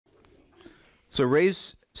So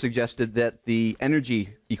Ray's suggested that the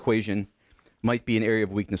energy equation might be an area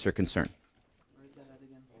of weakness or concern. Where is that at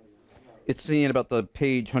again? It's seen about the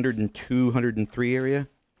page 102, 103 area.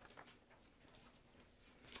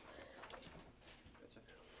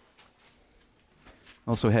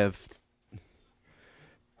 Also have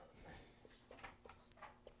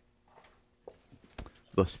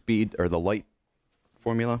the speed or the light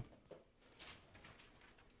formula.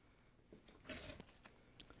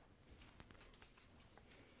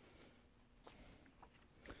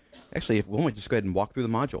 Actually, if we want to just go ahead and walk through the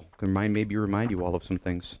module, can maybe remind you all of some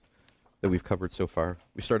things that we've covered so far.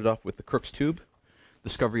 We started off with the Crookes tube,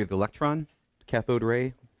 discovery of the electron, cathode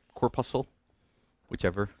ray, corpuscle,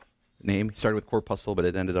 whichever name. He started with corpuscle, but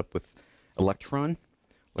it ended up with electron.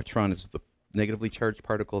 Electron is the negatively charged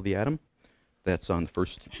particle of the atom. That's on the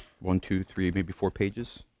first 1, 2, 3, maybe 4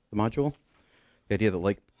 pages of the module. The idea that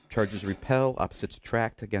like charges repel, opposites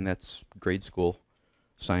attract. Again, that's grade school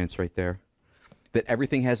science right there. That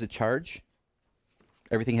everything has a charge.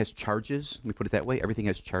 Everything has charges. Let me put it that way. Everything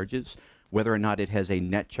has charges. Whether or not it has a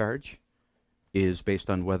net charge is based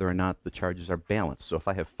on whether or not the charges are balanced. So if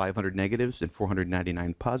I have 500 negatives and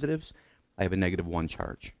 499 positives, I have a -1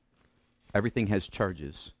 charge. Everything has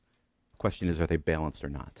charges. The question is, are they balanced or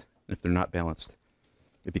not? And if they're not balanced,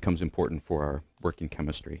 it becomes important for our work in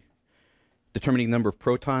chemistry. Determining the number of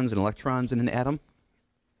protons and electrons in an atom.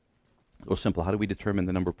 Well, simple. How do we determine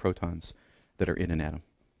the number of protons that are in an atom?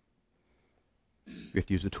 We have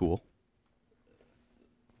to use a tool.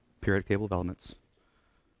 Periodic table of elements.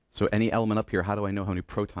 So any element up here, how do I know how many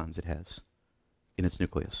protons it has in its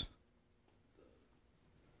nucleus?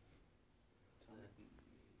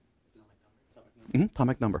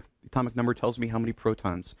 Atomic number. The atomic number tells me how many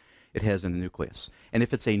protons it has in the nucleus. And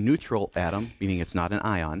if it's a neutral atom, meaning it's not an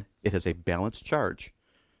ion, it has a balanced charge,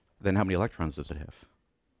 then how many electrons does it have?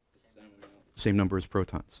 Same number as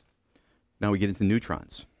protons. Now we get into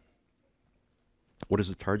neutrons. What is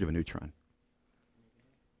the charge of a neutron?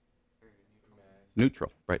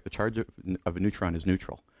 Neutral, right? The charge of a neutron is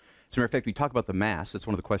neutral. As a matter of fact, we talk about the mass. That's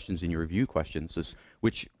one of the questions in your review questions, is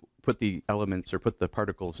which put the elements or put the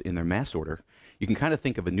particles in their mass order. You can kind of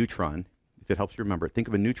think of a neutron, if it helps you remember, think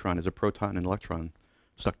of a neutron as a proton and electron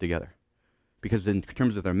stuck together. Because in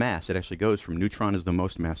terms of their mass, it actually goes from neutron is the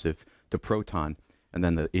most massive to proton and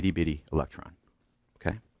then the itty-bitty electron.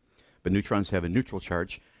 Okay? But neutrons have a neutral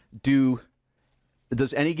charge.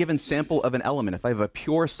 Does any given sample of an element, if I have a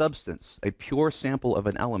pure substance, a pure sample of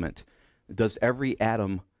an element, does every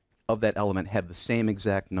atom of that element have the same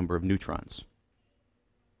exact number of neutrons?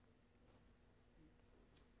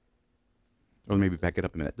 Or maybe back it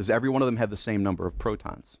up a minute. Does every one of them have the same number of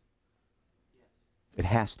protons? Yes. It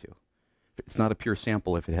has to. It's not a pure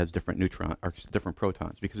sample if it has different different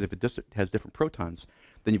protons, because if it has different protons,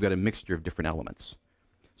 then you've got a mixture of different elements.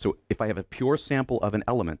 So if I have a pure sample of an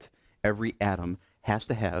element, every atom has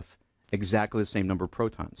to have exactly the same number of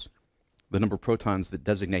protons. The number of protons that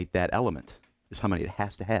designate that element is how many it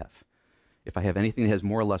has to have. If I have anything that has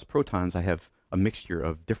more or less protons, I have a mixture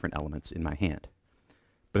of different elements in my hand.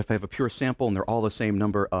 But if I have a pure sample and they're all the same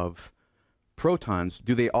number of protons,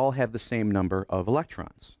 do they all have the same number of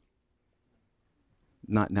electrons?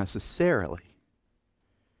 Not necessarily.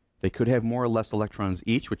 They could have more or less electrons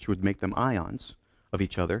each, which would make them ions of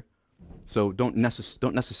each other. So don't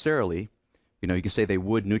necessarily, you can say they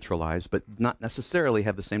would neutralize, but not necessarily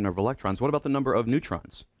have the same number of electrons. What about the number of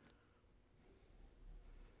neutrons?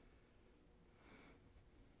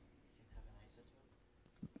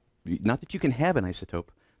 Not that you can have an isotope.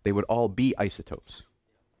 They would all be isotopes.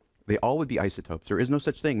 They all would be isotopes. There is no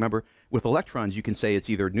such thing. Remember, with electrons, you can say it's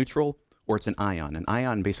either neutral or it's an ion. An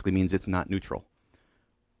ion basically means it's not neutral.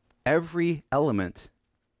 Every element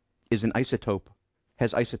is an isotope,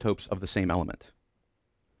 has isotopes of the same element.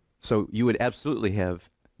 So you would absolutely have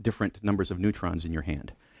different numbers of neutrons in your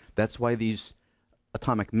hand. That's why these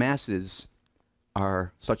atomic masses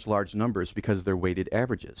are such large numbers, because they're weighted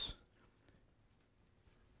averages.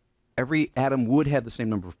 Every atom would have the same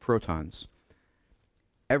number of protons.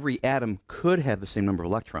 Every atom could have the same number of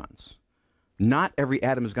electrons. Not every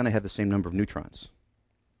atom is going to have the same number of neutrons.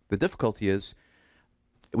 The difficulty is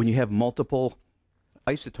when you have multiple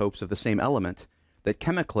isotopes of the same element, that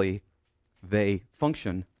chemically they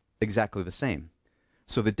function exactly the same.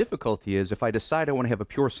 So the difficulty is, if I decide I want to have a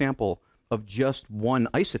pure sample of just one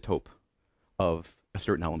isotope of a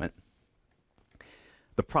certain element,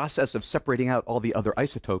 the process of separating out all the other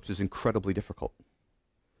isotopes is incredibly difficult.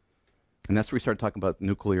 And that's where we started talking about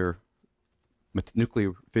nuclear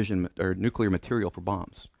fission or nuclear material for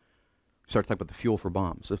bombs. We start talking about the fuel for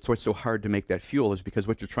bombs. That's why it's so hard to make that fuel, is because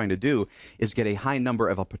what you're trying to do is get a high number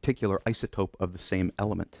of a particular isotope of the same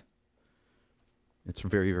element. It's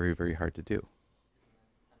very, very, very hard to do.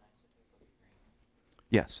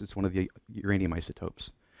 Yes, it's one of the uranium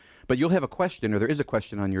isotopes. But you'll have a question, or there is a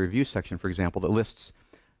question on your review section, for example, that lists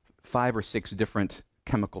 5 or 6 different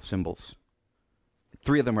chemical symbols.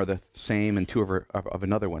 3 of them are the same and 2 are of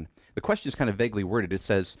another one. The question is kind of vaguely worded. It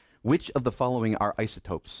says, which of the following are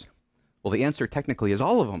isotopes? Well, the answer technically is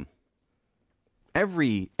all of them.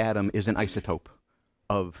 Every atom is an isotope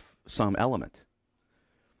of some element.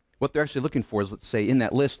 What they're actually looking for is, let's say in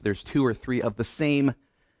that list there's 2 or 3 of the same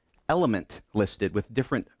element listed with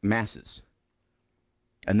different masses.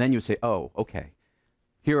 And then you say, oh, okay,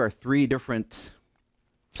 here are 3 different,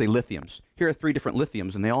 say, lithiums. Here are 3 different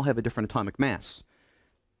lithiums, and they all have a different atomic mass.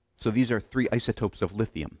 So these are 3 isotopes of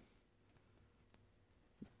lithium.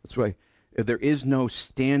 That's why there is no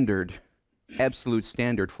standard, absolute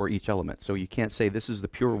standard for each element. So you can't say this is the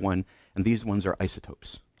pure one, and these ones are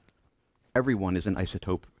isotopes. Every one is an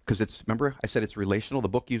isotope, because it's, remember, I said it's relational. The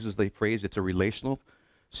book uses the phrase, it's a relational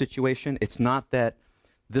situation. It's not that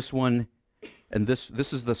this one and this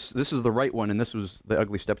is the right one and this was the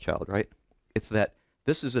ugly stepchild, right? It's that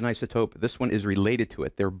this is an isotope, this one is related to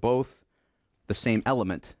it. They're both the same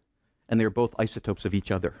element, and they're both isotopes of each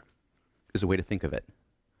other, is a way to think of it.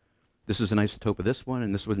 This is an isotope of this one,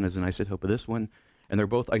 and this one is an isotope of this one, and they're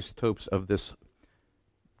both isotopes of this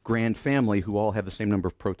grand family who all have the same number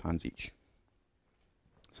of protons each.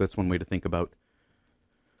 So that's one way to think about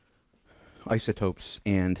isotopes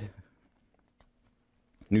and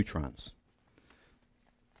neutrons.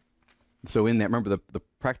 So in that, remember, the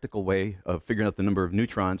practical way of figuring out the number of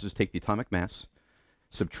neutrons is take the atomic mass,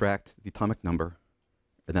 subtract the atomic number,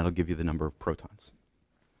 and that'll give you the number of protons.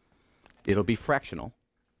 It'll be fractional,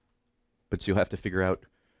 but you'll have to figure out,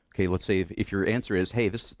 okay, let's say if your answer is, hey,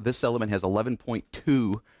 this element has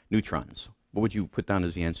 11.2 neutrons, what would you put down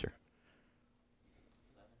as the answer?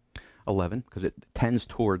 11, because it tends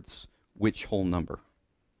towards which whole number?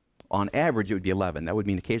 On average, it would be 11. That would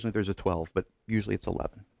mean occasionally there's a 12, but usually it's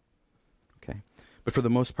 11. Okay, but for the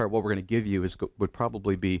most part, what we're going to give you would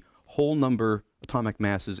probably be whole number atomic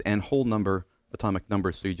masses and whole number atomic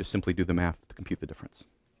numbers, so you just simply do the math to compute the difference.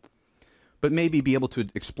 But maybe be able to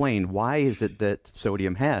explain why is it that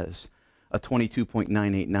sodium has a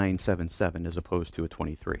 22.98977 as opposed to a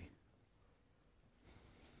 23.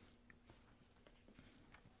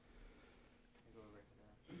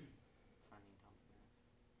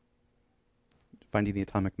 Finding the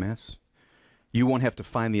atomic mass? You won't have to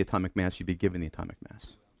find the atomic mass, you'd be given the atomic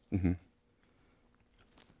mass. Mm-hmm.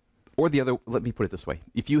 Or the other, let me put it this way.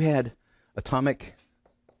 If you had atomic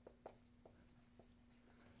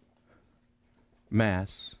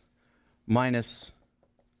mass minus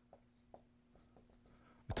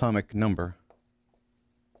atomic number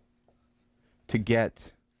to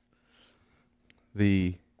get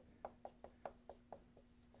the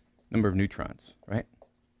number of neutrons, right?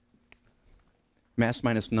 Mass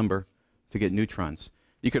minus number to get neutrons.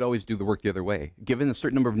 You could always do the work the other way. Given a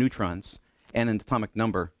certain number of neutrons and an atomic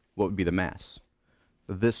number, what would be the mass?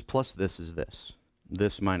 This plus this is this.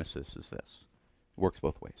 This minus this is this. It works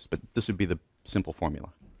both ways, but this would be the simple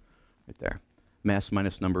formula right there. Mass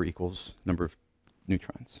minus number equals number of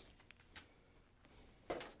neutrons.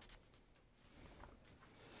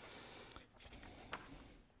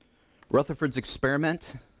 Rutherford's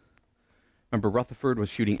experiment. Remember, Rutherford was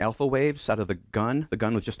shooting alpha waves out of the gun. The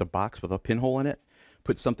gun was just a box with a pinhole in it.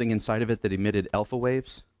 Put something inside of it that emitted alpha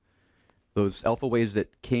waves. Those alpha waves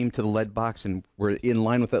that came to the lead box and were in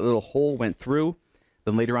line with that little hole went through.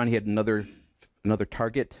 Then later on he had another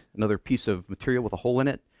target, another piece of material with a hole in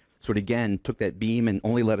it. So it again took that beam and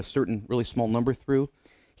only let a certain really small number through.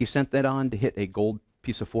 He sent that on to hit a gold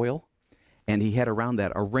piece of foil, and he had around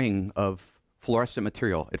that a ring of fluorescent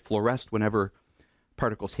material. It fluoresced whenever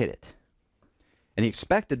particles hit it. And he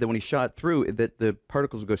expected that when he shot through, that the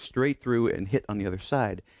particles would go straight through and hit on the other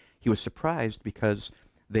side. He was surprised because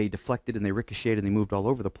they deflected and they ricocheted and they moved all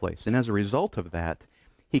over the place. And as a result of that,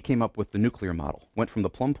 he came up with the nuclear model. Went from the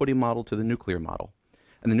plum pudding model to the nuclear model.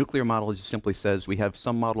 And the nuclear model just simply says we have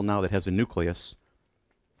some model now that has a nucleus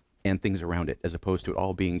and things around it, as opposed to it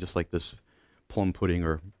all being just like this plum pudding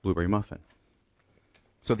or blueberry muffin.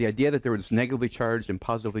 So the idea that there was negatively charged and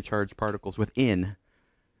positively charged particles within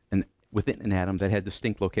an atom that had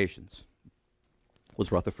distinct locations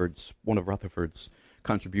was one of Rutherford's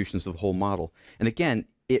contributions to the whole model. And again,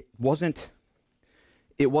 it wasn't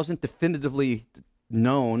definitively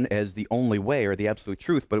known as the only way or the absolute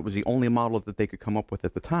truth, but it was the only model that they could come up with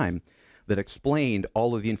at the time that explained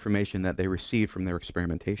all of the information that they received from their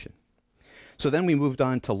experimentation. So then we moved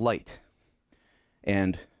on to light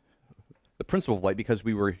and the principle of light, because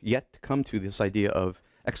we were yet to come to this idea of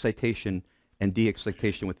excitation and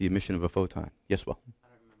de-excitation with the emission of a photon. Yes, Will? I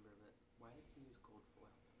don't remember, but why did he use gold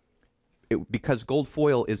foil? Because gold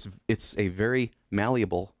foil it's a very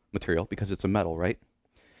malleable material because it's a metal, right?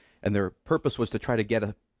 And their purpose was to try to get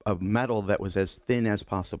a metal that was as thin as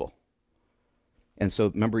possible. And so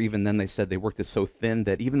remember, even then they said they worked it so thin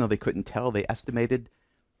that even though they couldn't tell, they estimated,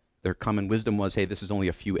 their common wisdom was, hey, this is only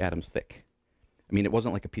a few atoms thick. I mean, it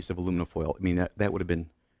wasn't like a piece of aluminum foil. I mean, that would have been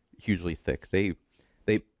hugely thick. They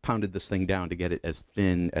pounded this thing down to get it as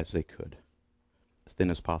thin as they could, as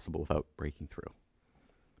thin as possible without breaking through,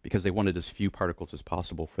 because they wanted as few particles as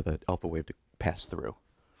possible for the alpha wave to pass through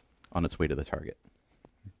on its way to the target,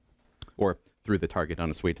 or through the target on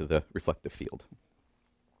its way to the reflective field.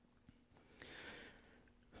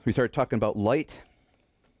 We started talking about light,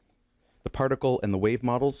 the particle and the wave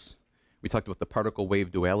models. We talked about the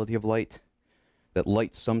particle-wave duality of light, that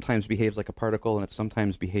light sometimes behaves like a particle and it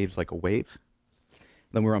sometimes behaves like a wave.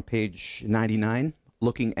 Then we're on page 99,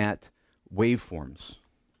 looking at waveforms.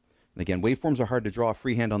 And again, waveforms are hard to draw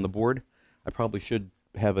freehand on the board. I probably should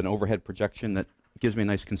have an overhead projection that gives me a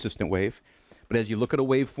nice consistent wave. But as you look at a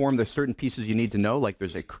waveform, there's certain pieces you need to know, like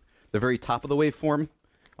there's the very top of the waveform.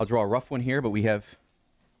 I'll draw a rough one here, but we have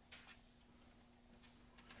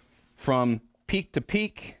from peak to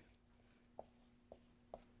peak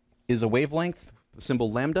is a wavelength, the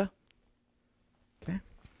symbol lambda. Okay.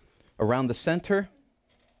 Around the center,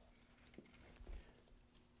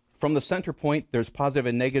 from the center point, there's positive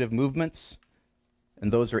and negative movements,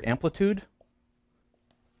 and those are amplitude.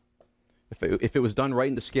 If it was done right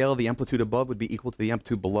in the scale, the amplitude above would be equal to the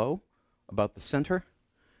amplitude below, about the center.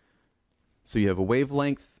 So you have a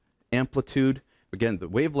wavelength, amplitude. Again, the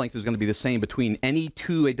wavelength is going to be the same between any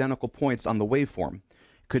two identical points on the waveform.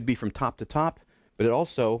 It could be from top to top, but it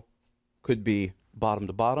also could be bottom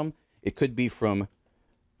to bottom. It could be from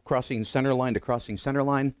crossing center line to crossing center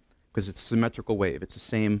line, because it's a symmetrical wave. It's the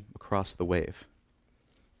same across the wave.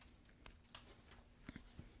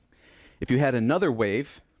 If you had another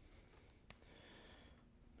wave,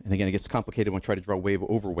 and again, it gets complicated when I try to draw wave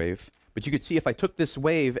over wave, but you could see if I took this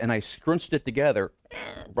wave and I scrunched it together,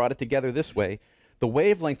 brought it together this way, the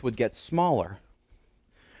wavelength would get smaller.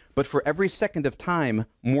 But for every second of time,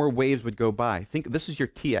 more waves would go by. Think this is your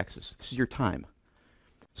t-axis. This is your time.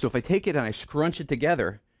 So if I take it and I scrunch it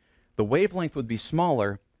together, the wavelength would be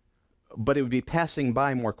smaller, but it would be passing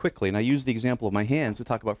by more quickly. And I use the example of my hands to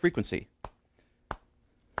talk about frequency.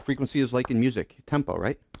 Frequency is like in music, tempo,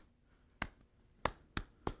 right?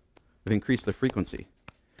 We've increased the frequency.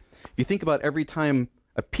 If you think about every time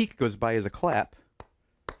a peak goes by as a clap,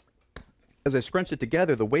 as I scrunch it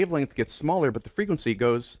together, the wavelength gets smaller, but the frequency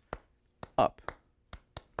goes up.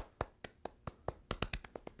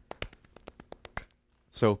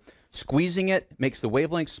 So squeezing it makes the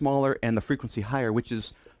wavelength smaller and the frequency higher, which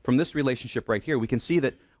is, from this relationship right here, we can see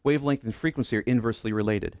that wavelength and frequency are inversely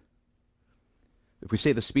related. If we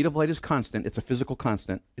say the speed of light is constant, it's a physical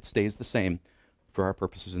constant, it stays the same for our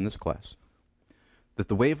purposes in this class. That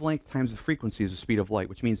the wavelength times the frequency is the speed of light,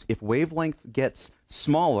 which means if wavelength gets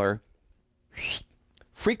smaller,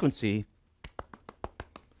 frequency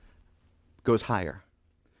goes higher.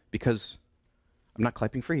 Because I'm not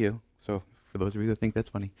clapping for you, so for those of you that think that's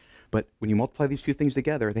funny, but when you multiply these two things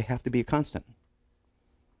together, they have to be a constant.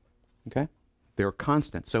 Okay? They're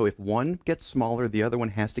constant. So if one gets smaller, the other one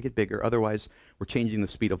has to get bigger. Otherwise, we're changing the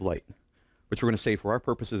speed of light, which we're going to say for our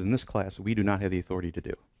purposes in this class, we do not have the authority to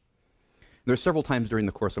do. There are several times during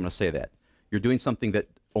the course I'm going to say that. You're doing something that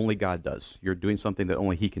only God does. You're doing something that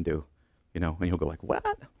only He can do. You know, and you'll go like, what?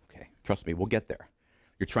 Okay, trust me, we'll get there.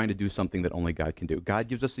 You're trying to do something that only God can do. God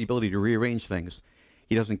gives us the ability to rearrange things.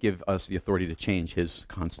 He doesn't give us the authority to change His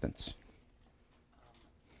constants.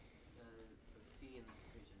 So C in this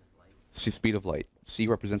equation is light. Speed of light. C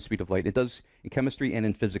represents speed of light. It does in chemistry and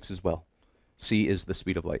in physics as well. C is the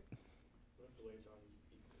speed of light.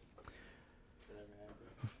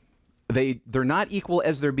 They're not equal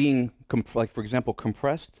as they're being, like for example,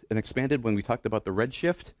 compressed and expanded. When we talked about the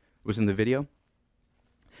redshift, it was in the video.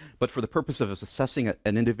 But for the purpose of us assessing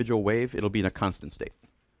an individual wave, it'll be in a constant state.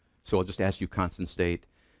 So I'll just ask you constant state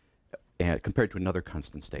compared to another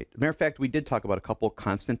constant state. Matter of fact, we did talk about a couple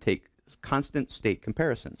constant state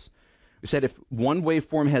comparisons. We said if one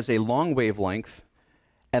waveform has a long wavelength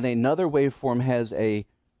and another waveform has a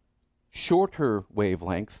shorter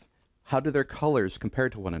wavelength, how do their colors compare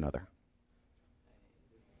to one another?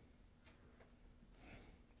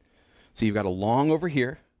 So you've got a long over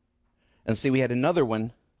here, and say we had another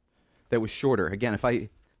one that was shorter. Again, if I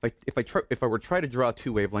if I were to try to draw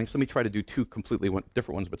two wavelengths, let me try to do two completely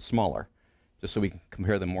different ones, but smaller, just so we can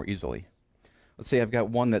compare them more easily. Let's say I've got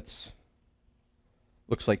one that's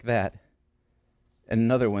looks like that, and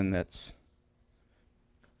another one that's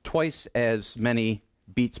twice as many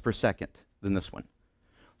beats per second than this one.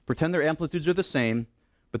 Pretend their amplitudes are the same,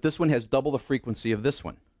 but this one has double the frequency of this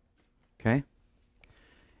one. Okay?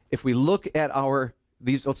 If we look at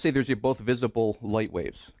these, let's say there's both visible light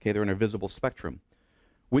waves. Okay, they're in a visible spectrum.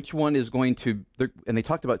 Which one is going to, and they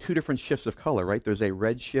talked about two different shifts of color, right? There's a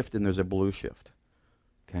red shift and there's a blue shift.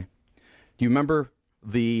 Okay? Do you remember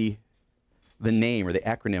the name or the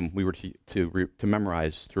acronym we were to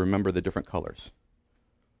memorize to remember the different colors?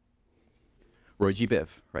 Roy G. Biv,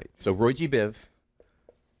 right? So Roy G. Biv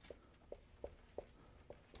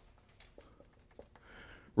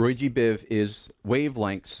is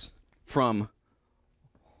wavelengths from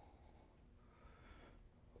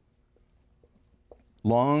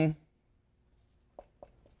long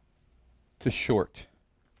to short.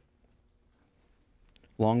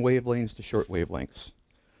 Long wavelengths to short wavelengths.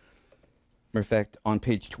 Matter of fact, on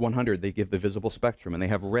page 100, they give the visible spectrum, and they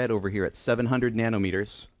have red over here at 700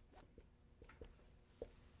 nanometers.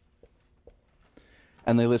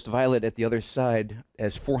 And they list violet at the other side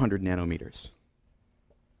as 400 nanometers.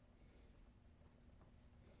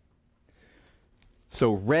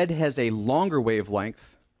 So red has a longer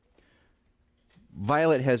wavelength.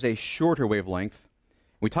 Violet has a shorter wavelength.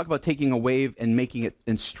 We talk about taking a wave and making it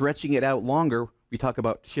and stretching it out longer. We talk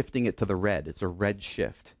about shifting it to the red. It's a red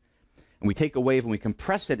shift. And we take a wave and we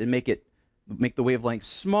compress it and make the wavelength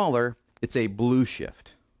smaller. It's a blue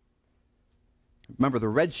shift. Remember, the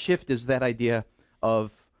red shift is that idea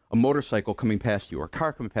of a motorcycle coming past you or a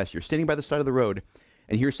car coming past you. You're standing by the side of the road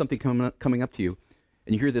and you hear something coming up to you,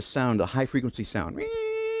 and you hear this sound, a high frequency sound.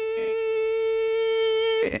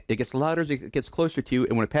 It gets louder as it gets closer to you,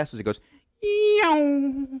 and when it passes, it goes,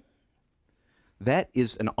 Yow. That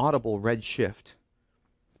is an audible red shift.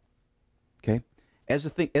 Okay? As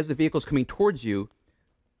the vehicle is coming towards you,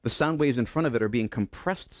 the sound waves in front of it are being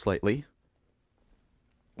compressed slightly,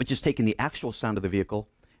 which is taking the actual sound of the vehicle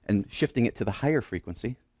and shifting it to the higher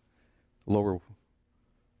frequency, lower,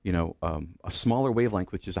 a smaller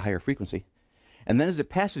wavelength, which is a higher frequency. And then as it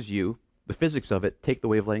passes you, the physics of it take the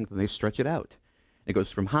wavelength and they stretch it out. It goes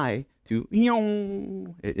from high to,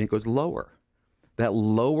 it goes lower. That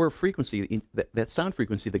lower frequency, that sound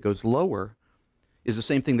frequency that goes lower, is the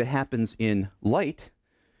same thing that happens in light,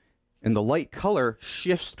 and the light color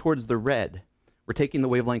shifts towards the red. We're taking the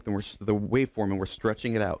wavelength and the waveform and we're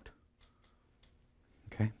stretching it out.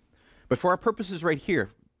 Okay? But for our purposes right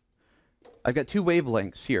here, I've got two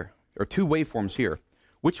wavelengths here, or two waveforms here.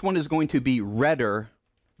 Which one is going to be redder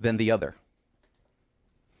than the other?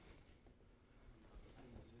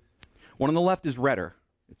 One on the left is redder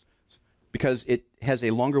because it has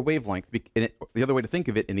a longer wavelength. The other way to think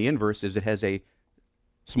of it in the inverse is it has a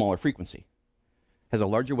smaller frequency. Has a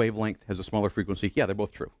larger wavelength, has a smaller frequency. Yeah, they're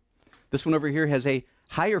both true. This one over here has a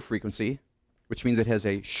higher frequency, which means it has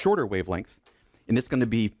a shorter wavelength, and it's going to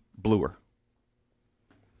be bluer.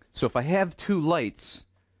 So if I have two lights,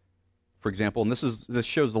 for example, and this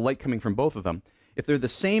shows the light coming from both of them, if they're the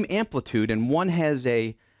same amplitude and one has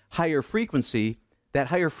a higher frequency, that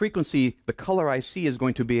higher frequency, the color I see is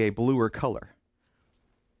going to be a bluer color.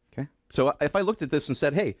 Okay? So if I looked at this and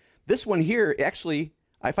said, hey, this one here, actually,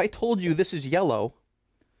 if I told you this is yellow,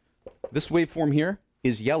 this waveform here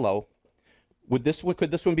is yellow, could this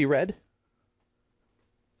one be red?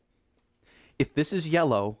 If this is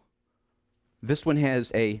yellow, this one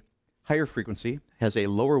has a higher frequency, has a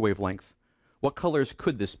lower wavelength. What colors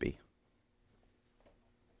could this be?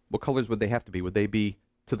 What colors would they have to be? Would they be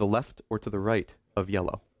to the left or to the right of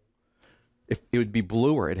yellow? If it would be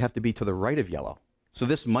bluer, it'd have to be to the right of yellow. So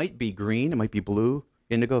this might be green, it might be blue,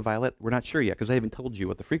 indigo, violet. We're not sure yet because I haven't told you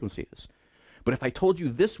what the frequency is. But if I told you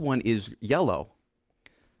this one is yellow,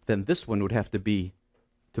 then this one would have to be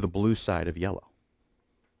to the blue side of yellow.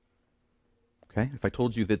 Okay? If I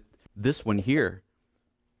told you that this one here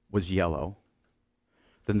was yellow,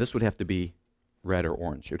 then this would have to be red or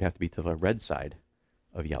orange. It would have to be to the red side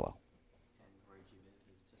of yellow. And RGB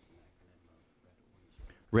is just an acronym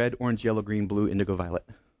of Red, orange, yellow, green, blue, indigo, violet.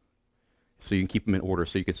 So you can keep them in order.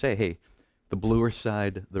 So you could say, hey, the bluer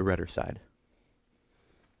side, the redder side.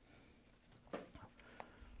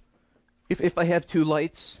 If I have two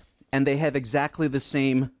lights and they have exactly the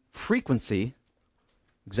same frequency,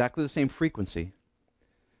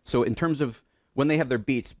 so in terms of when they have their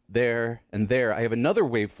beats there and there, I have another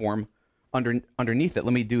waveform underneath it.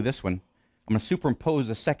 Let me do this one. I'm going to superimpose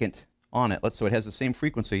a second on it. So it has the same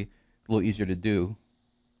frequency. A little easier to do.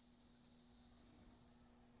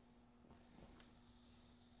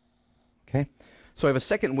 Okay? So I have a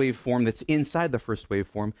second waveform that's inside the first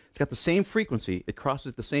waveform. It's got the same frequency. It crosses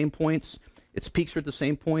at the same points. Its peaks are at the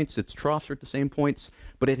same points. Its troughs are at the same points.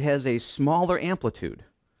 But it has a smaller amplitude.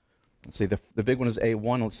 Let's say the big one is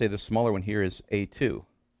A1. Let's say the smaller one here is A2.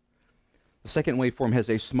 The second waveform has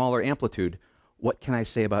a smaller amplitude. What can I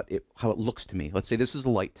say about it, how it looks to me? Let's say this is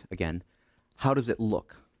light again. How does it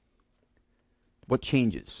look? What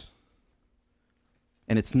changes?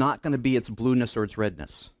 And it's not going to be its blueness or its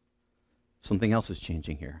redness. Something else is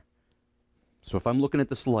changing here. So if I'm looking at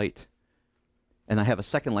this light, and I have a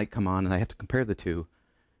second light come on, and I have to compare the two,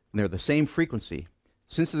 and they're the same frequency.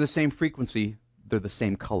 Since they're the same frequency, they're the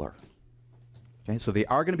same color. Okay, so they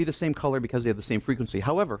are going to be the same color because they have the same frequency.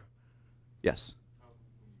 However, yes,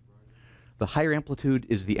 the higher amplitude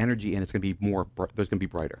is the energy, and it's going to be more. There's going to be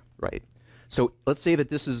brighter, right? So let's say that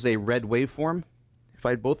this is a red waveform. If I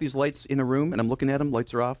had both these lights in a room, and I'm looking at them,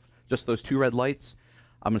 lights are off, just those two red lights,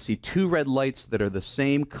 I'm going to see two red lights that are the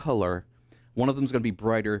same color. One of them is going to be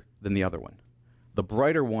brighter than the other one. The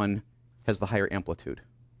brighter one has the higher amplitude.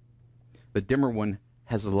 The dimmer one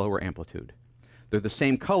has the lower amplitude. They're the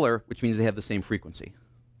same color, which means they have the same frequency.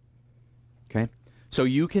 Okay? So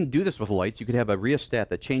you can do this with lights. You could have a rheostat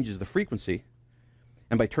that changes the frequency,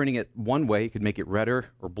 and by turning it one way, you could make it redder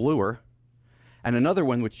or bluer, and another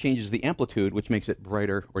one which changes the amplitude, which makes it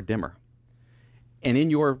brighter or dimmer. And in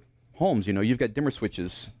your homes, you know, you've got dimmer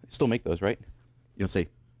switches. Still make those, right? You don't say,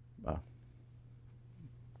 you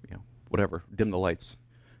know, whatever, dim the lights.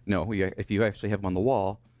 No, if you actually have them on the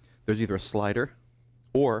wall, there's either a slider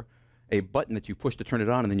or a button that you push to turn it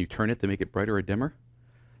on, and then you turn it to make it brighter or dimmer.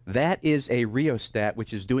 That is a rheostat,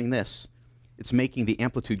 which is doing this. It's making the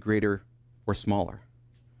amplitude greater or smaller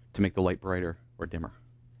to make the light brighter or dimmer.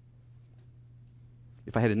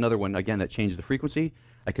 If I had another one, again, that changed the frequency,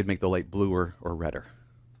 I could make the light bluer or redder.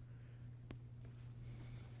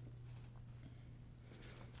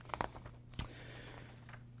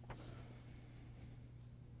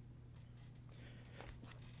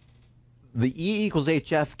 The E equals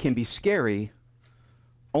HF can be scary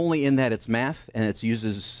only in that it's math, and it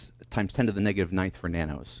uses times 10 to the negative ninth for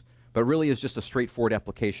nanos. But really is just a straightforward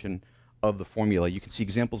application of the formula. You can see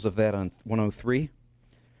examples of that on 103.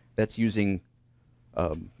 That's using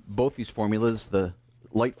both these formulas, the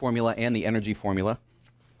light formula and the energy formula.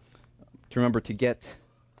 To remember to get,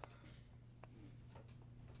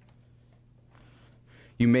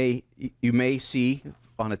 you may see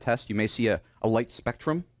on a test, you may see a light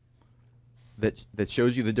spectrum that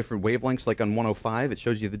shows you the different wavelengths, like on 105, it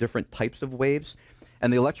shows you the different types of waves.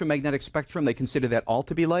 And the electromagnetic spectrum, they consider that all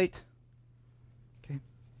to be light. Okay,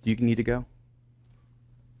 do you need to go?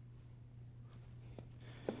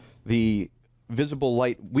 The visible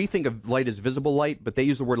light, we think of light as visible light, but they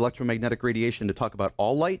use the word electromagnetic radiation to talk about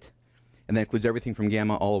all light, and that includes everything from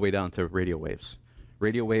gamma all the way down to radio waves.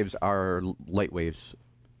 Radio waves are light waves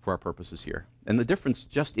for our purposes here. And the difference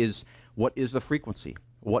just is, what is the frequency?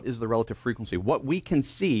 What is the relative frequency? What we can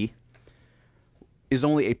see is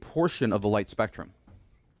only a portion of the light spectrum,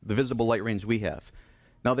 the visible light range we have.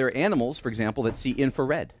 Now, there are animals, for example, that see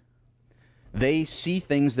infrared. They see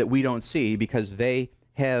things that we don't see because they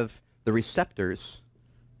have the receptors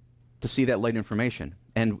to see that light information.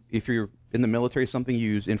 And if you're in the military or something, you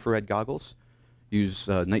use infrared goggles, use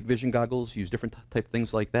night vision goggles, use different type of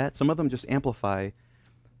things like that. Some of them just amplify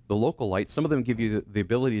the local light. Some of them give you the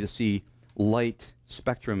ability to see light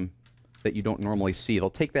spectrum that you don't normally see. They'll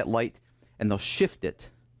take that light and they'll shift it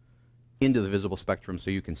into the visible spectrum so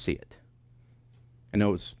you can see it. I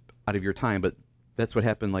know it's out of your time, but that's what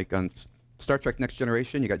happened like on Star Trek Next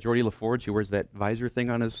Generation. You got Geordi LaForge, who wears that visor thing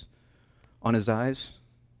on his eyes,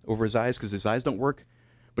 over his eyes, because his eyes don't work.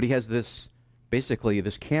 But he has this, basically,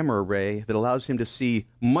 this camera array that allows him to see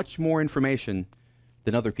much more information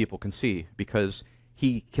than other people can see, because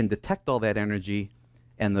he can detect all that energy,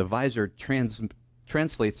 and the visor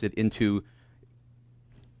translates it into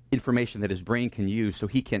information that his brain can use, so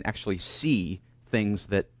he can actually see things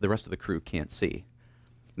that the rest of the crew can't see.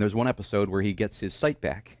 And there's one episode where he gets his sight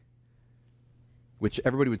back, which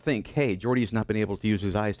everybody would think, hey, Geordi's not been able to use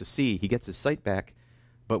his eyes to see. He gets his sight back,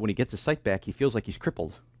 but when he gets his sight back, he feels like he's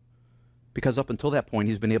crippled, because up until that point,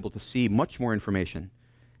 he's been able to see much more information.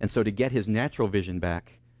 And so to get his natural vision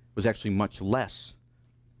back was actually much less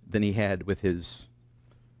than he had with his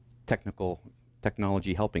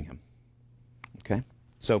technology helping him. Okay?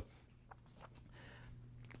 So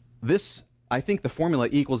this, I think the formula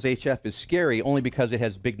E equals HF is scary only because it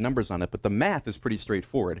has big numbers on it, but the math is pretty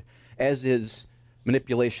straightforward, as is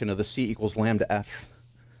manipulation of the C equals lambda F,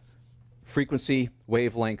 frequency,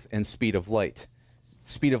 wavelength, and speed of light.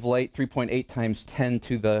 Speed of light, 3.8 times 10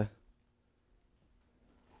 to the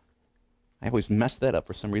I always mess that up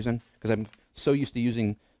for some reason because I'm so used to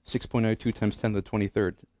using 6.02 times 10 to the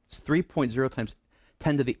 23rd. It's 3.0 times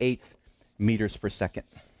 10 to the 8th meters per second.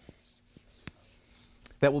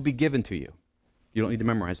 That will be given to you. You don't need to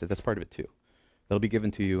memorize it. That's part of it too. That'll be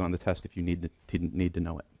given to you on the test if you need to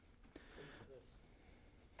know it.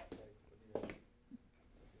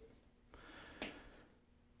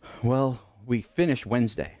 Well, we finish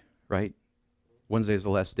Wednesday, right? Wednesday is the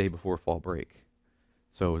last day before fall break.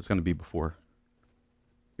 So it's going to be before.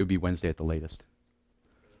 It would be Wednesday at the latest.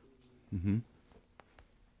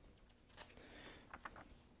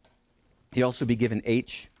 You'll also be given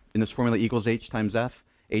H. In this formula equals H times F.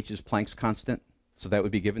 H is Planck's constant, so that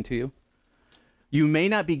would be given to you. You may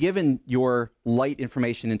not be given your light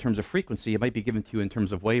information in terms of frequency. It might be given to you in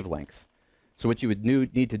terms of wavelength. So what you would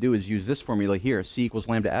need to do is use this formula here, C equals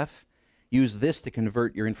lambda F. Use this to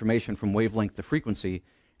convert your information from wavelength to frequency,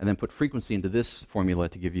 and then put frequency into this formula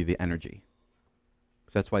to give you the energy.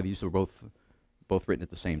 So that's why these are both written at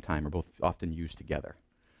the same time, or both often used together.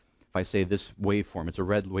 If I say this waveform, it's a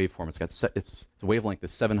red waveform, it's a wavelength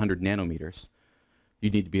of 700 nanometers. You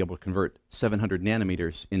need to be able to convert 700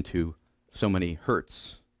 nanometers into so many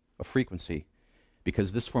hertz of frequency,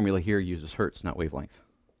 because this formula here uses hertz, not wavelength.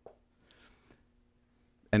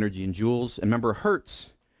 Energy in joules. And remember,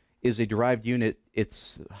 hertz is a derived unit.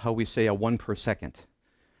 It's how we say a 1 per second.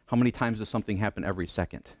 How many times does something happen every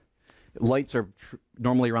second? Lights are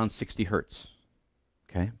normally around 60 hertz.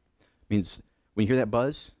 Okay? Means when you hear that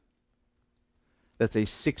buzz, that's a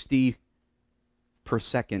 60 per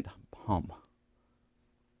second hum.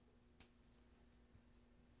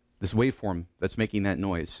 This waveform that's making that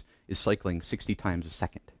noise is cycling 60 times a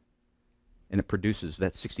second. And it produces,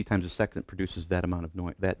 that 60 times a second produces that amount of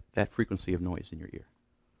noise, that frequency of noise in your ear.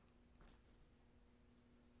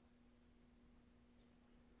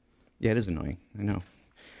 Yeah, it is annoying, I know.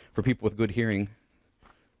 For people with good hearing,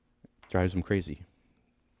 it drives them crazy.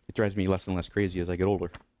 It drives me less and less crazy as I get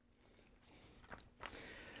older.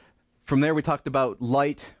 From there, we talked about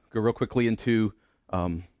light. Go real quickly into,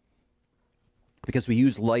 because we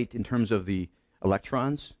use light in terms of the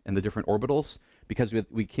electrons and the different orbitals, because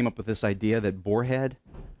we came up with this idea that Bohr had,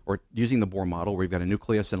 or using the Bohr model, where you've got a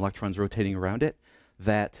nucleus and electrons rotating around it,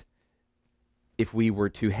 that if we were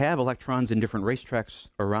to have electrons in different racetracks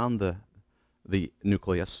around the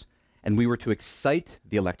nucleus, and we were to excite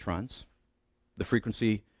the electrons, the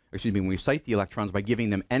frequency, when we excite the electrons by giving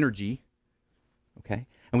them energy, okay?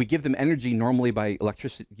 And we give them energy normally by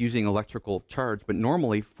using electrical charge, but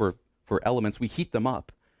normally for elements, we heat them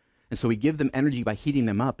up. And so we give them energy by heating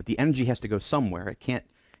them up, but the energy has to go somewhere.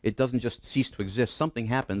 It doesn't just cease to exist. Something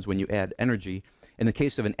happens when you add energy. In the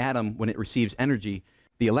case of an atom, when it receives energy,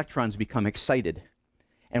 the electrons become excited.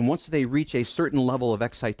 And once they reach a certain level of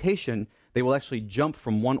excitation, they will actually jump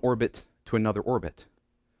from one orbit to another orbit.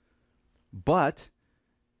 But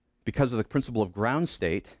because of the principle of ground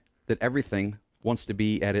state, that everything wants to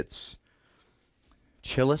be at its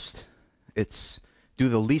chillest, do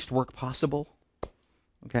the least work possible,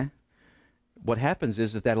 okay? What happens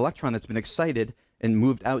is that electron that's been excited and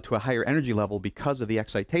moved out to a higher energy level because of the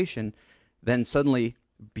excitation, then suddenly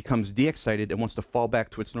becomes de-excited and wants to fall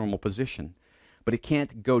back to its normal position. But it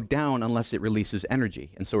can't go down unless it releases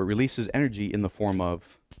energy. And so it releases energy in the form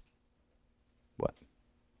of what?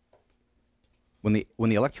 When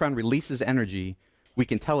the electron releases energy, we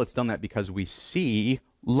can tell it's done that because we see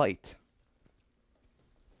light.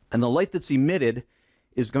 And the light that's emitted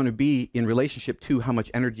is going to be in relationship to how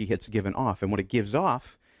much energy it's given off. And what it gives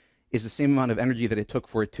off is the same amount of energy that it took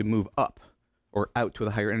for it to move up or out to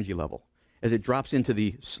the higher energy level. As it drops into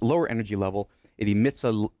the lower energy level, it emits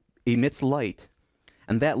light.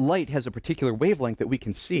 And that light has a particular wavelength that we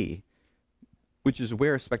can see, which is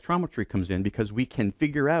where spectrometry comes in, because we can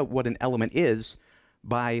figure out what an element is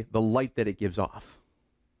by the light that it gives off.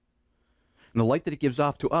 And the light that it gives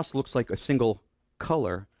off to us looks like a single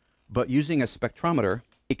color, but using a spectrometer,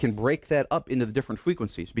 it can break that up into the different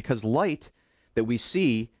frequencies, because light that we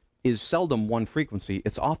see is seldom one frequency.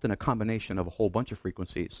 It's often a combination of a whole bunch of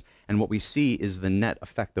frequencies. And what we see is the net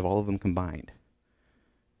effect of all of them combined.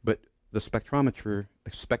 But the spectrometer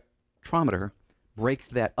breaks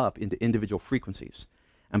that up into individual frequencies.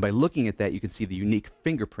 And by looking at that, you can see the unique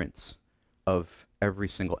fingerprints of every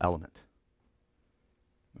single element.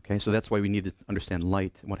 Okay, so that's why we need to understand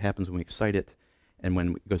light and what happens when we excite it, and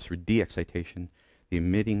when it goes through de-excitation, the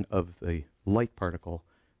emitting of the light particle,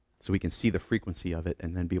 so we can see the frequency of it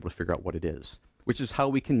and then be able to figure out what it is, which is how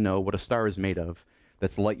we can know what a star is made of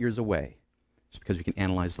that's light years away. It's because we can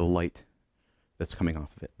analyze the light that's coming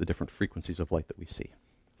off of it, the different frequencies of light that we see.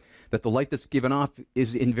 That the light that's given off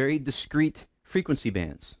is in very discrete frequency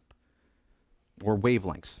bands. or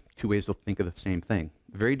wavelengths. Two ways to think of the same thing.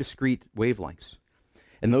 Very discrete wavelengths.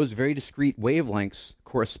 And those very discrete wavelengths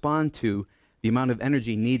correspond to the amount of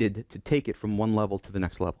energy needed to take it from one level to the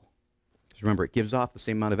next level. Because remember, it gives off the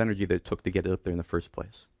same amount of energy that it took to get it up there in the first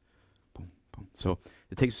place. Boom, boom. So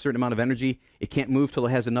it takes a certain amount of energy. It can't move till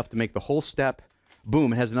it has enough to make the whole step.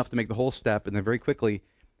 Boom, it has enough to make the whole step, and then very quickly,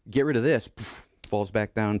 get rid of this, falls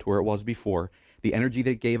back down to where it was before. The energy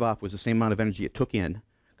that it gave off was the same amount of energy it took in,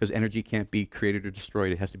 because energy can't be created or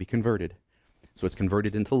destroyed. It has to be converted. So it's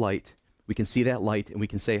converted into light. We can see that light, and we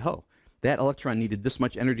can say, oh, that electron needed this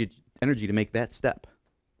much energy to make that step.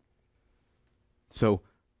 So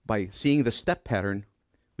by seeing the step pattern,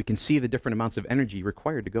 we can see the different amounts of energy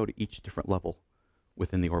required to go to each different level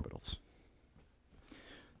within the orbitals.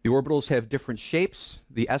 The orbitals have different shapes.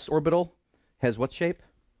 The s orbital has what shape?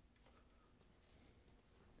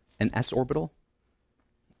 An s orbital.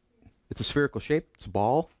 It's a spherical shape. It's a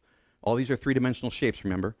ball. All these are three-dimensional shapes,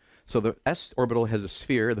 remember? So the s orbital has a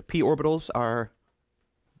sphere. The p orbitals are,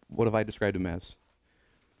 what have I described them as?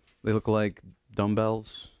 They look like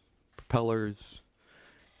dumbbells, propellers.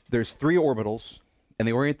 There's three orbitals, and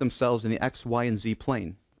they orient themselves in the x, y, and z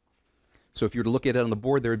plane. So if you were to look at it on the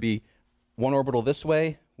board, there would be one orbital this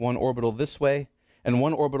way, one orbital this way, and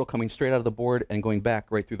one orbital coming straight out of the board and going back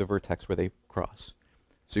right through the vertex where they cross.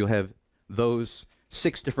 So you'll have those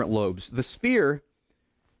 6 different lobes. The sphere,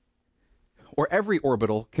 or every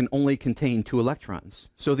orbital, can only contain 2 electrons.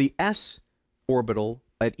 So the s orbital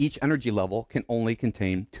at each energy level can only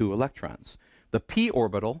contain 2 electrons. The p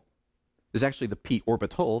orbital is actually the p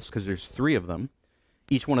orbitals, because there's 3 of them.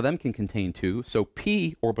 Each one of them can contain 2, so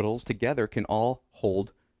p orbitals together can all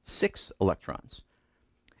hold 6 electrons.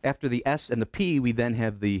 After the s and the p, we then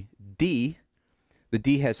have the d. The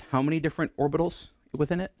d has how many different orbitals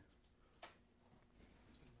within it?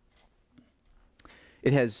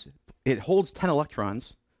 It holds 10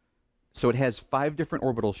 electrons, so it has 5 different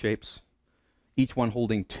orbital shapes, each one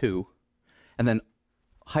holding 2. And then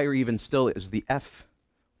higher even still is the f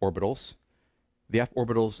orbitals. The f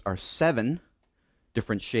orbitals are 7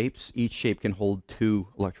 different shapes. Each shape can hold 2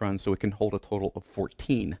 electrons, so it can hold a total of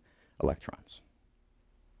 14 electrons.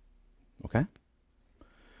 Okay?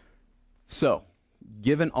 So,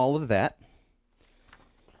 given all of that,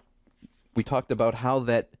 we talked about how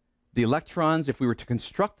that the electrons, if we were to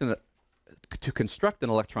construct an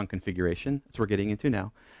electron configuration, that's what we're getting into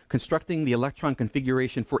now, constructing the electron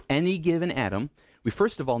configuration for any given atom, we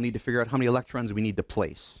first of all need to figure out how many electrons we need to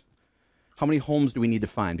place. How many homes do we need to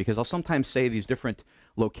find? Because I'll sometimes say these different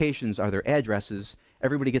locations are their addresses.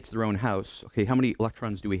 Everybody gets their own house. Okay, how many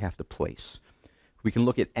electrons do we have to place? We can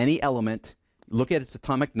look at any element, look at its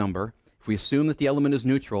atomic number. If we assume that the element is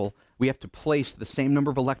neutral, we have to place the same number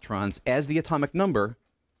of electrons as the atomic number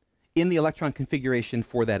in the electron configuration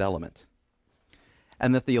for that element.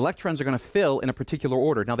 And that the electrons are going to fill in a particular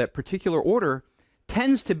order. Now, that particular order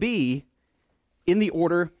tends to be in the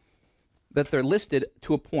order that they're listed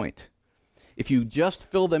to a point. If you just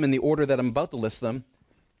fill them in the order that I'm about to list them,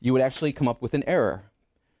 you would actually come up with an error,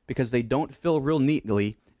 because they don't fill real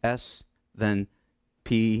neatly. S, then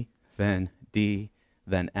P, then D,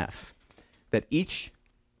 then F. That each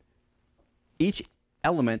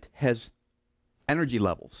element has energy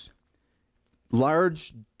levels.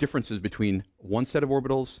 Large differences between one set of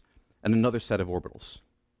orbitals and another set of orbitals.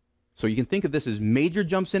 So you can think of this as major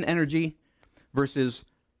jumps in energy versus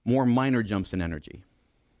more minor jumps in energy.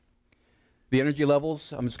 The energy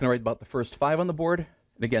levels, I'm just going to write about the first 5 on the board.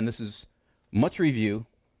 And again, this is much review,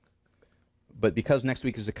 but because next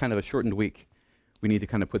week is a kind of a shortened week, we need to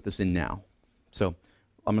kind of put this in now. So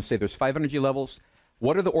I'm going to say there's 5 energy levels.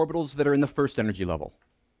 What are the orbitals that are in the first energy level?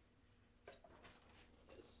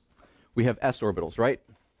 We have s orbitals, right?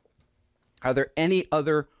 Are there any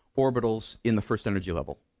other orbitals in the first energy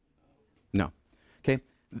level? No. Okay.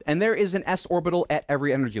 And there is an s orbital at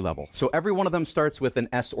every energy level. So every one of them starts with an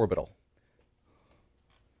s orbital.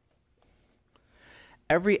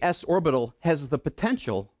 Every s orbital has the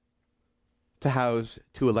potential to house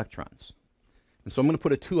 2 electrons. And so I'm going to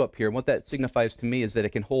put a 2 up here. And what that signifies to me is that it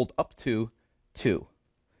can hold up to 2.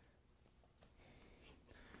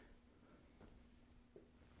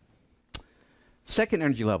 Second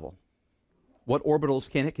energy level. What orbitals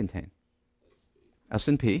can it contain? S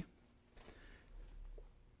and P.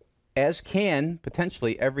 As can,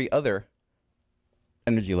 potentially, every other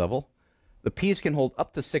energy level. The P's can hold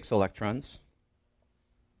up to 6 electrons.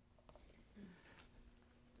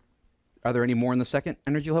 Are there any more in the second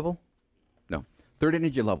energy level? No. Third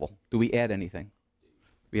energy level. Do we add anything?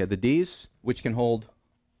 We have the D's, which can hold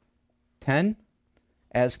 10,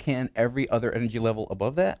 as can every other energy level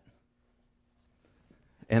above that.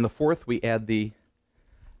 And the fourth, we add the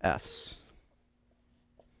Fs.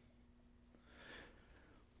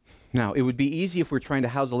 Now, it would be easy if we're trying to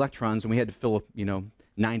house electrons and we had to fill up,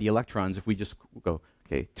 90 electrons if we just go,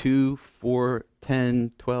 okay, 2, 4,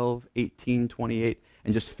 10, 12, 18, 28,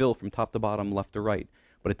 and just fill from top to bottom, left to right.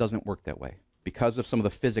 But it doesn't work that way because of some of the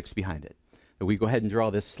physics behind it. So we go ahead and draw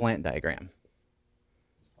this slant diagram.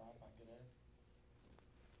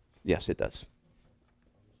 Yes, it does.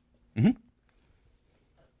 Mm-hmm.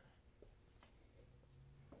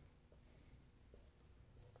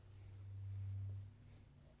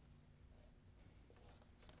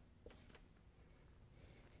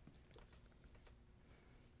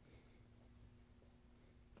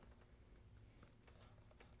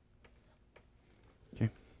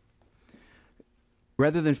 Okay.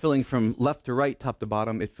 Rather than filling from left to right, top to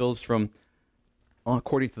bottom, it fills from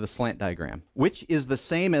according to the slant diagram, which is the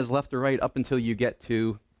same as left to right up until you get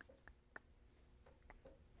to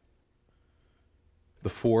the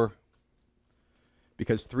 4,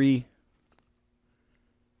 because 4s,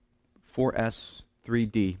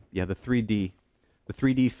 3d, yeah, the 3d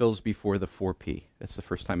fills before the 4p. That's the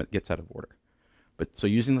first time it gets out of order. But so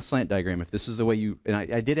using the slant diagram, if this is the way you, and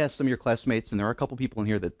I did ask some of your classmates, and there are a couple people in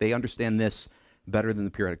here that they understand this better than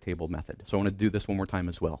the periodic table method. So I want to do this one more time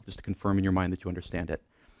as well, just to confirm in your mind that you understand it.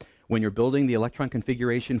 When you're building the electron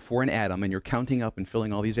configuration for an atom and you're counting up and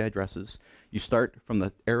filling all these addresses, you start from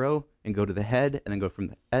the arrow and go to the head, and then go from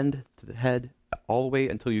the end to the head all the way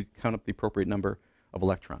until you count up the appropriate number of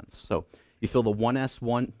electrons. So you fill the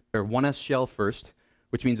 1s shell first,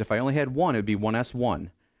 which means if I only had 1, it would be 1s1,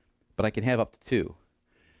 but I can have up to 2.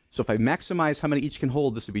 So if I maximize how many each can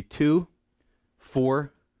hold, this would be 2,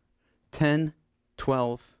 4, 10,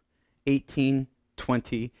 12, 18,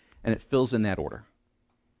 20, and it fills in that order.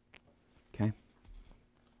 Okay?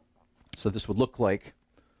 So this would look like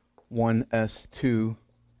 1s2,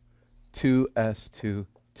 2s2,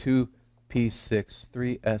 2p6,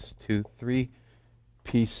 3s2,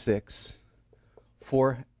 3p6,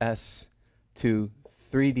 4s2,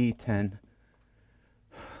 3d10,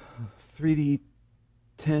 3d10,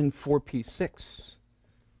 4p6,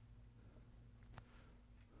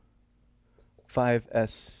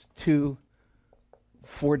 5s2,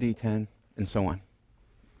 4d10, and so on.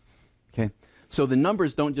 Okay? So the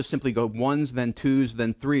numbers don't just simply go 1s, then 2s,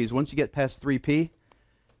 then 3s. Once you get past 3p,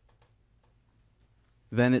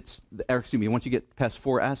 then once you get past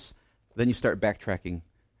 4s, then you start backtracking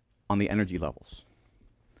on the energy levels,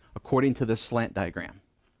 according to this slant diagram.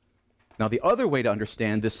 Now, the other way to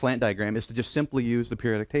understand this slant diagram is to just simply use the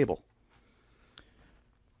periodic table.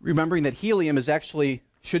 Remembering that helium is actually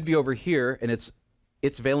should be over here, and its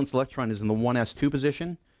valence electron is in the 1s2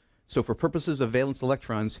 position. So for purposes of valence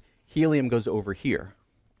electrons, helium goes over here.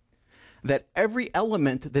 That every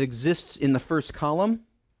element that exists in the first column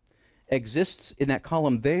exists in that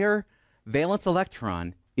column there. Valence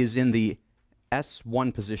electron is in the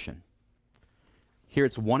s1 position. Here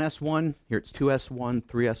it's 1s1, here it's 2s1,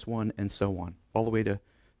 3s1, and so on, all the way to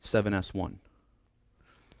 7s1.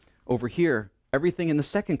 Over here, everything in the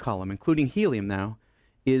second column, including helium now,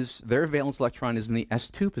 their valence electron is in the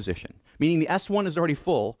s2 position, meaning the s1 is already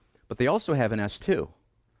full, but they also have an s2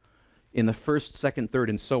 in the first, second, third,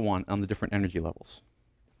 and so on the different energy levels.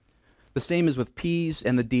 The same is with p's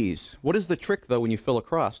and the d's. What is the trick, though, when you fill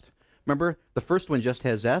across? Remember, the first one just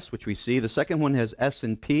has s, which we see. The second one has s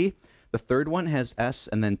and p. The third one has s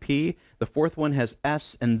and then p. The fourth one has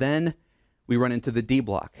s, and then we run into the d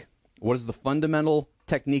block. What is the fundamental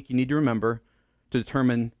technique you need to remember to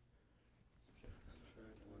determine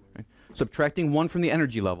subtracting 1 from the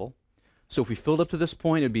energy level? So if we filled up to this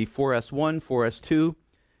point, it would be 4s1, 4s2.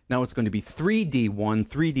 Now it's going to be 3d1,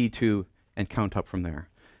 3d2, and count up from there.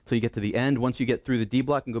 So you get to the end. Once you get through the d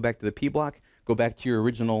block and go back to the p block, go back to your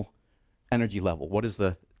original energy level. What is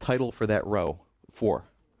the title for that row? 4.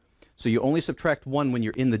 So you only subtract 1 when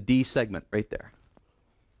you're in the d segment right there.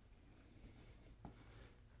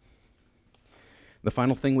 The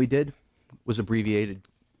final thing we did was abbreviated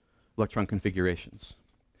electron configurations.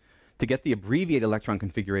 To get the abbreviated electron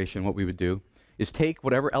configuration, what we would do is take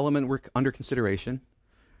whatever element we're under consideration.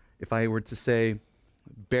 If I were to say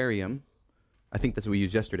barium, I think that's what we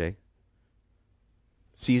used yesterday,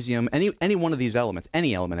 cesium, any one of these elements,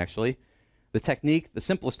 any element actually, the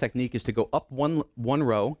simplest technique is to go up one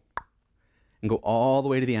row and go all the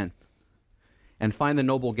way to the end and find the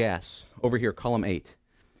noble gas over here, column 8.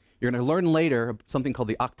 You're going to learn later something called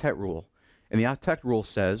the octet rule. And the octet rule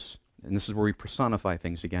says, and this is where we personify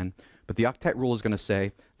things again, but the octet rule is going to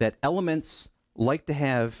say that elements like to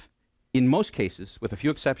have, in most cases, with a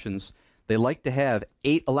few exceptions, they like to have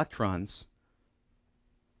 8 electrons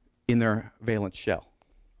in their valence shell.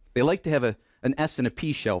 They like to have an S and a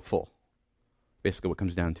P shell full. Basically what it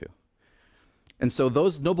comes down to. And so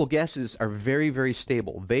those noble gases are very, very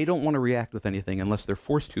stable. They don't want to react with anything unless they're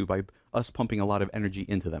forced to by us pumping a lot of energy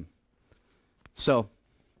into them. So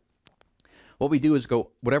what we do is go,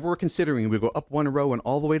 whatever we're considering, we go up one row and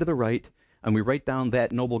all the way to the right, and we write down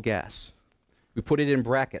that noble gas. We put it in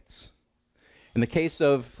brackets. In the case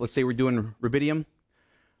of, let's say we're doing rubidium,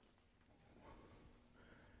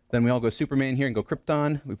 then we all go Superman here and go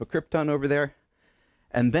krypton. We put krypton over there.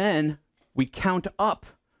 And then we count up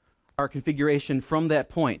our configuration from that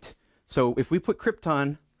point. So if we put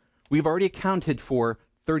krypton, we've already accounted for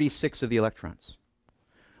 36 of the electrons.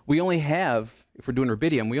 We only have, if we're doing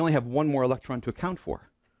rubidium, we only have one more electron to account for,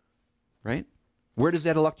 right? Where does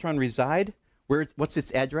that electron reside? What's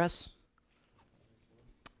its address?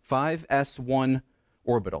 5s1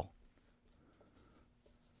 orbital.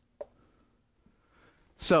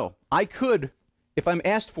 So I could, if I'm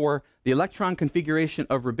asked for the electron configuration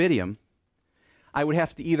of rubidium, I would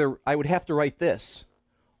have to write this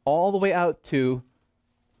all the way out to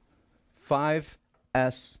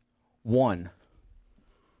 5s1.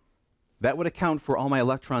 That would account for all my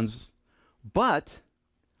electrons, but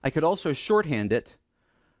I could also shorthand it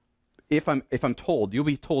if I'm told. You'll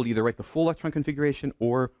be told either write the full electron configuration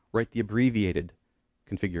or write the abbreviated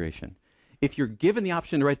configuration. If you're given the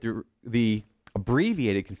option to write the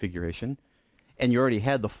abbreviated configuration and you already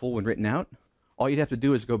had the full one written out, all you'd have to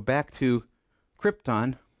do is go back to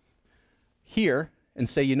krypton here and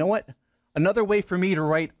say, you know what? Another way for me to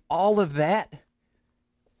write all of that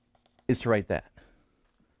is to write that.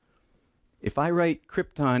 If I write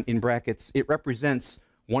krypton in brackets, it represents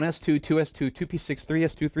 1s2, 2s2, 2p6,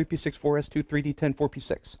 3s2, 3p6, 4s2, 3d10,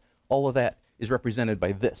 4p6. All of that is represented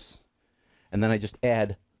by this. And then I just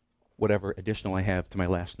add whatever additional I have to my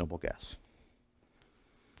last noble gas.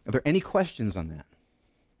 Are there any questions on that?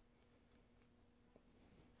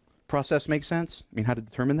 Process make sense? I mean, how to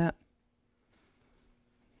determine that?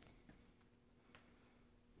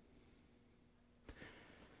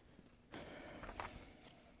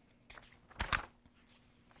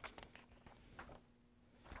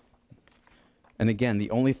 And again, the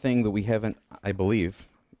only thing that we haven't, I believe,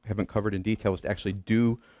 haven't covered in detail is to actually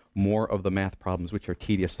do more of the math problems, which are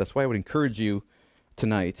tedious. That's why I would encourage you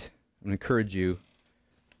tonight, I would encourage you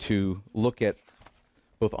to look at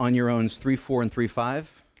both On Your Own's 3.4 and 3.5.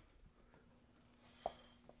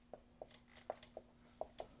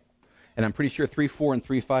 And I'm pretty sure 3.4 and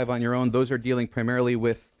 3.5 On Your Own, those are dealing primarily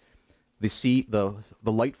with the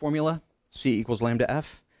light formula, C equals lambda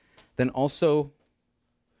F. Then also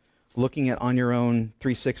looking at On Your Own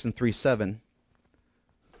 3.6 and 3.7.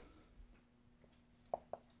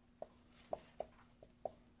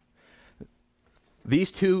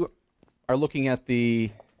 These two are looking at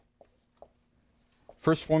the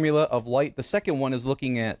first formula of light. The second one is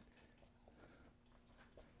looking at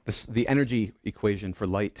the energy equation for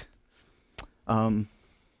light.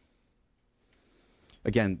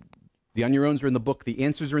 Again, the On Your Owns are in the book. The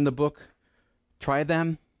answers are in the book. Try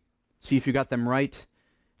them. See if you got them right.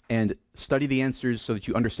 And study the answers so that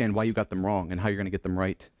you understand why you got them wrong and how you're going to get them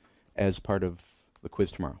right as part of the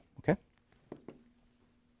quiz tomorrow. Okay?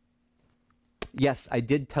 Yes, I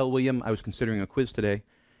did tell William I was considering a quiz today.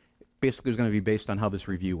 Basically, it was going to be based on how this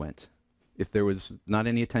review went. If there was not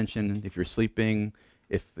any attention, if you're sleeping,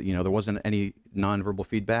 if there wasn't any nonverbal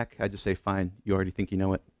feedback, I'd just say, fine, you already think you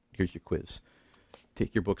know it. Here's your quiz.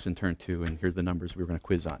 Take your books and turn to, and here's the numbers we were going to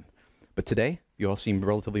quiz on. But today, you all seem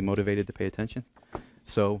relatively motivated to pay attention.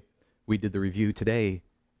 So we did the review today,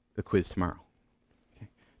 the quiz tomorrow. Okay?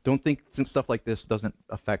 Don't think stuff like this doesn't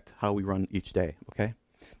affect how we run each day, okay?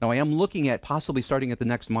 Now, I am looking at possibly starting at the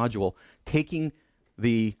next module, taking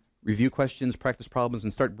the review questions, practice problems,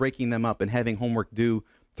 and start breaking them up and having homework due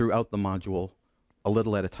throughout the module a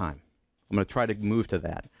little at a time. I'm going to try to move to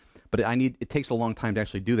that. But it takes a long time to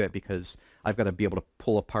actually do that because I've got to be able to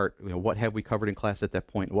pull apart, what have we covered in class at that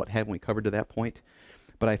point, what haven't we covered to that point.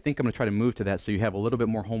 But I think I'm going to try to move to that so you have a little bit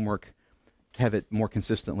more homework, have it more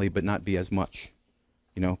consistently, but not be as much.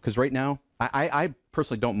 Because right now, I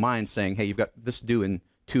personally don't mind saying, hey, you've got this due in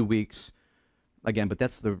 2 weeks. Again, but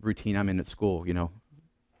that's the routine I'm in at school,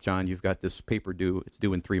 John, you've got this paper due, it's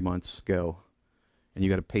due in 3 months, go. And you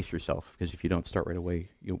got to pace yourself, because if you don't start right away,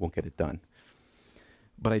 you won't get it done.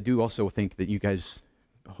 But I do also think that you guys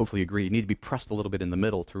hopefully agree, you need to be pressed a little bit in the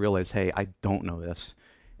middle to realize, hey, I don't know this.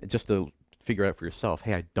 Just to figure out for yourself,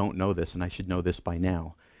 hey, I don't know this, and I should know this by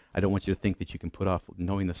now. I don't want you to think that you can put off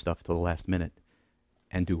knowing this stuff till the last minute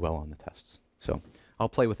and do well on the tests. So I'll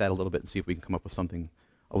play with that a little bit and see if we can come up with something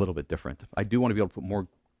a little bit different. I do want to be able to put more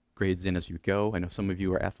grades in as you go. I know some of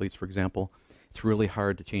you are athletes, for example, It's really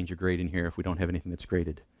hard to change your grade in here if we don't have anything that's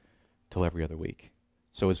graded till every other week.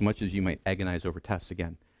 So as much as you might agonize over tests,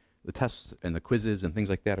 again, the tests and the quizzes and things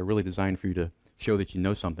like that are really designed for you to show that you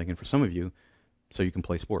know something, and for some of you, so you can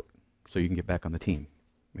play sport, so you can get back on the team.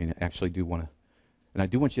 I mean, I actually do want to, and I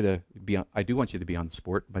do want you to be on, I do want you to be on the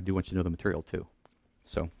sport, but I do want you to know the material too.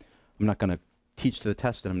 So I'm not going to teach to the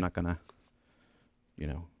test, and I'm not going to, you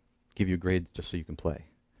know, give you grades just so you can play.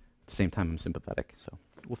 At the same time, I'm sympathetic, so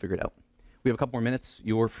we'll figure it out. We have a couple more minutes.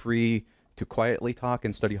 You're free to quietly talk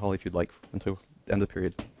in study hall if you'd like until the end of the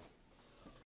period.